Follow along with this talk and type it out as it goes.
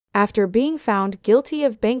After being found guilty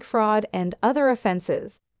of bank fraud and other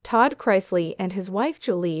offenses, Todd Chrisley and his wife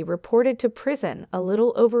Julie reported to prison a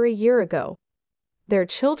little over a year ago. Their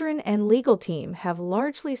children and legal team have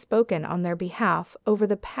largely spoken on their behalf over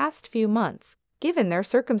the past few months, given their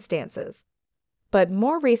circumstances. But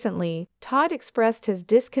more recently, Todd expressed his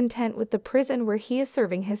discontent with the prison where he is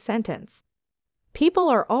serving his sentence. People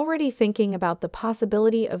are already thinking about the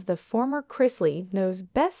possibility of the former Chrisley knows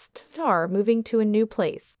best star moving to a new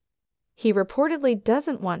place. He reportedly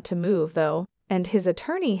doesn't want to move, though, and his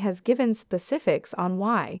attorney has given specifics on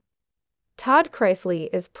why. Todd Chrisley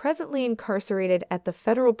is presently incarcerated at the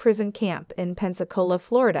federal prison camp in Pensacola,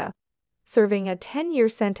 Florida, serving a 10-year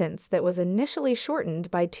sentence that was initially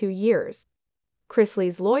shortened by 2 years.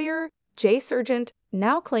 Chrisley's lawyer, Jay Sargent,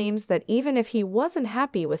 now claims that even if he wasn't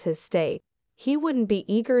happy with his stay, he wouldn't be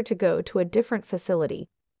eager to go to a different facility.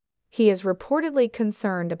 He is reportedly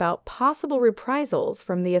concerned about possible reprisals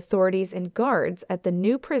from the authorities and guards at the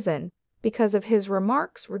new prison because of his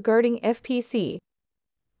remarks regarding FPC.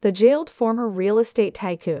 The jailed former real estate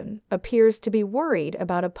tycoon appears to be worried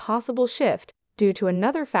about a possible shift due to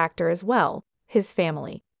another factor as well, his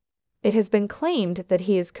family. It has been claimed that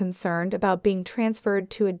he is concerned about being transferred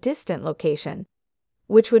to a distant location,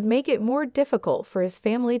 which would make it more difficult for his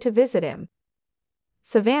family to visit him.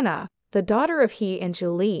 Savannah, the daughter of he and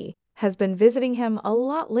Julie, has been visiting him a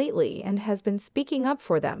lot lately and has been speaking up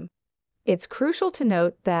for them. It's crucial to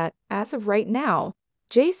note that, as of right now,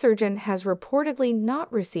 Jay Sargent has reportedly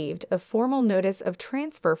not received a formal notice of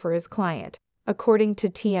transfer for his client, according to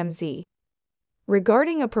TMZ.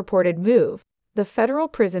 Regarding a purported move, the Federal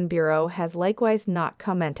Prison Bureau has likewise not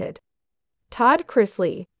commented. Todd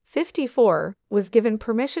Chrisley, 54, was given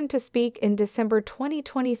permission to speak in December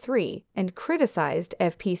 2023 and criticized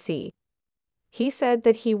FPC. He said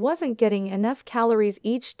that he wasn't getting enough calories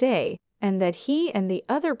each day and that he and the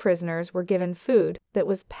other prisoners were given food that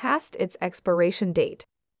was past its expiration date.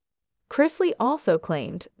 Chrisley also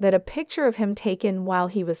claimed that a picture of him taken while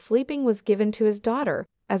he was sleeping was given to his daughter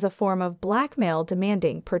as a form of blackmail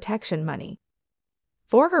demanding protection money.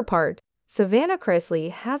 For her part, Savannah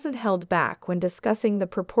Chrisley hasn't held back when discussing the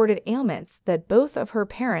purported ailments that both of her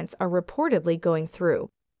parents are reportedly going through.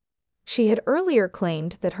 She had earlier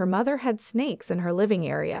claimed that her mother had snakes in her living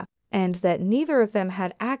area and that neither of them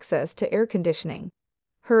had access to air conditioning.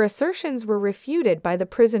 Her assertions were refuted by the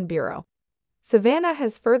Prison Bureau. Savannah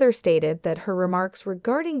has further stated that her remarks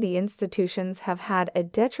regarding the institutions have had a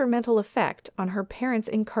detrimental effect on her parents'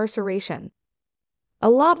 incarceration. A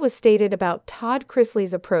lot was stated about Todd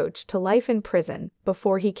Chrisley's approach to life in prison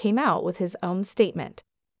before he came out with his own statement.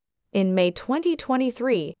 In May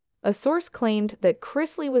 2023, a source claimed that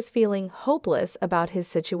Chrisley was feeling hopeless about his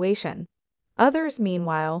situation. Others,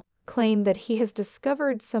 meanwhile, claim that he has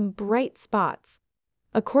discovered some bright spots.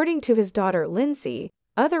 According to his daughter Lindsay,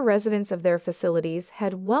 other residents of their facilities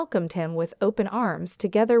had welcomed him with open arms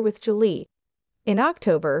together with Julie. In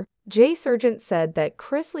October, Jay Sargent said that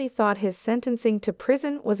Chrisley thought his sentencing to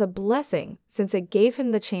prison was a blessing since it gave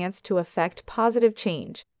him the chance to effect positive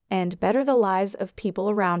change and better the lives of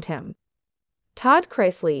people around him. Todd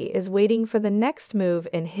Chrisley is waiting for the next move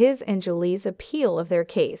in his and Julie's appeal of their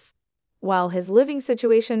case, while his living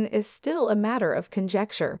situation is still a matter of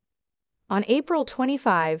conjecture. On April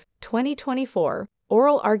 25, 2024,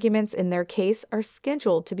 oral arguments in their case are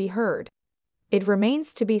scheduled to be heard. It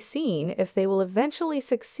remains to be seen if they will eventually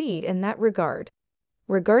succeed in that regard.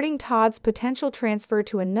 Regarding Todd's potential transfer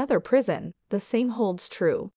to another prison, the same holds true.